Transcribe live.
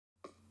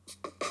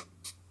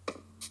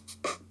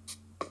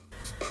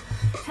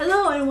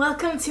Hello and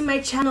welcome to my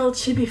channel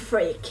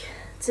ChibiFreak.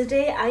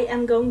 Today I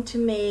am going to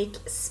make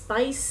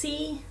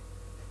spicy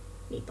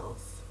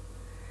meatballs.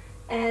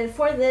 And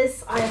for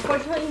this I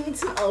unfortunately need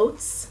some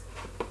oats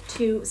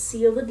to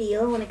seal the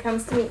deal when it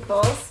comes to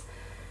meatballs.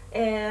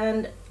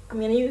 And I'm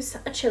going to use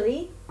a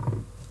chili,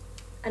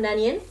 an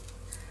onion,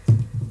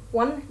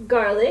 1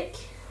 garlic,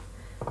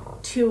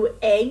 2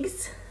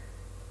 eggs,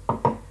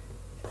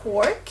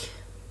 pork,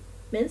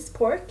 minced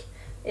pork.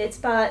 It's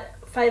about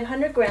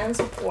 500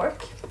 grams of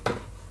pork.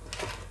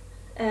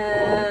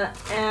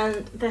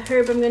 And the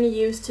herb I'm going to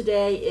use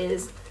today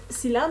is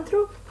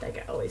cilantro, like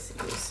I always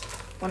use.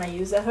 When I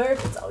use a herb,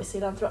 it's always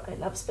cilantro. I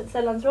love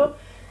cilantro.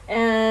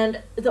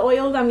 And the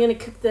oil that I'm going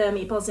to cook the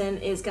meatballs in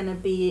is going to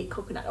be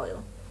coconut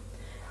oil.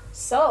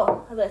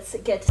 So let's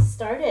get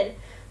started.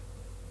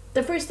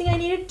 The first thing I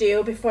need to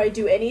do before I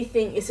do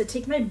anything is to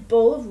take my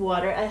bowl of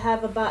water. I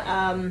have about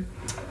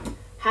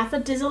half a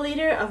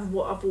deciliter of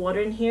water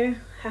in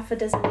here. Half a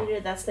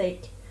deciliter, that's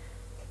like,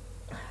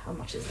 how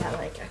much is that,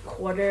 like a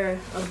quarter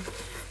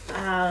of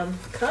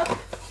cup,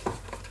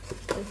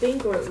 I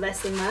think, or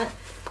less than that.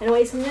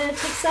 Anyways, I'm going to take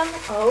some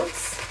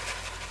oats.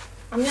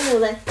 I'm going to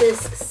let this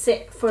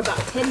sit for about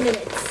 10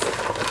 minutes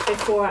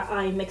before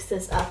I mix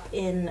this up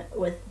in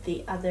with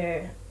the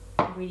other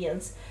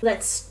ingredients.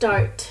 Let's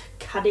start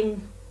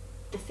cutting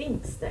the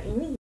things that you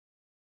need.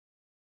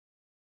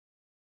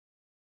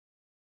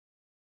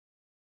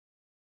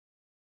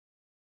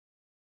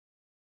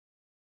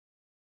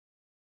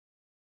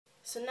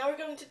 So now we're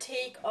going to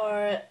take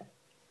our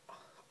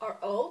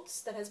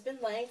oats that has been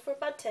laying for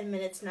about 10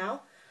 minutes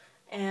now,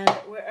 and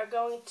we are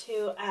going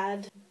to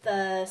add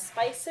the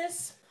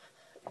spices.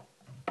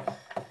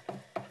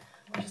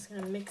 We're just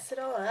going to mix it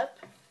all up.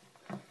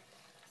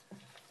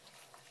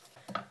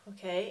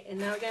 Okay, and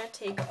now we're going to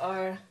take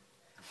our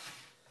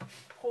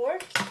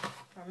pork,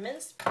 our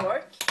minced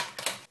pork,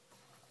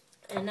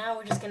 and now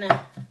we're just going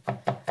to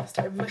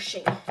start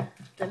mushing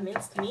the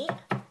minced meat.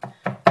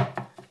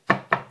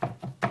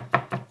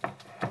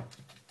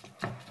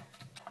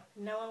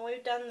 Now when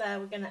we've done that,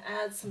 we're going to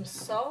add some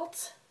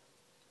salt.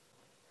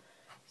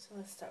 So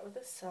let's start with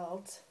the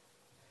salt.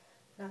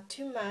 Not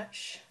too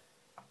much.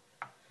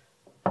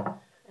 And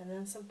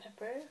then some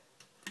pepper.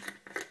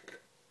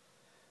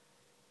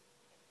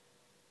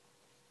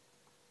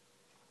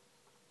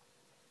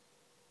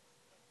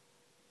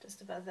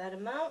 Just about that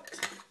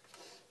amount.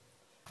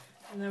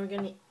 And then we're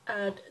going to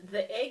add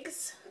the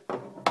eggs.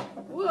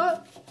 Whoa!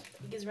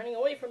 The egg is running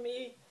away from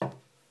me.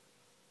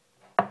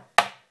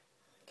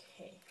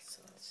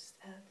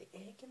 Add the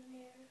egg in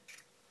there.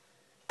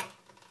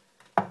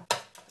 There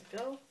we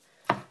go.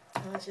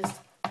 Now let's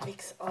just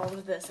mix all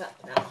of this up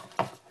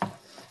now.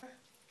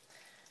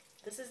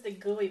 This is the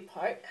gooey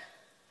part.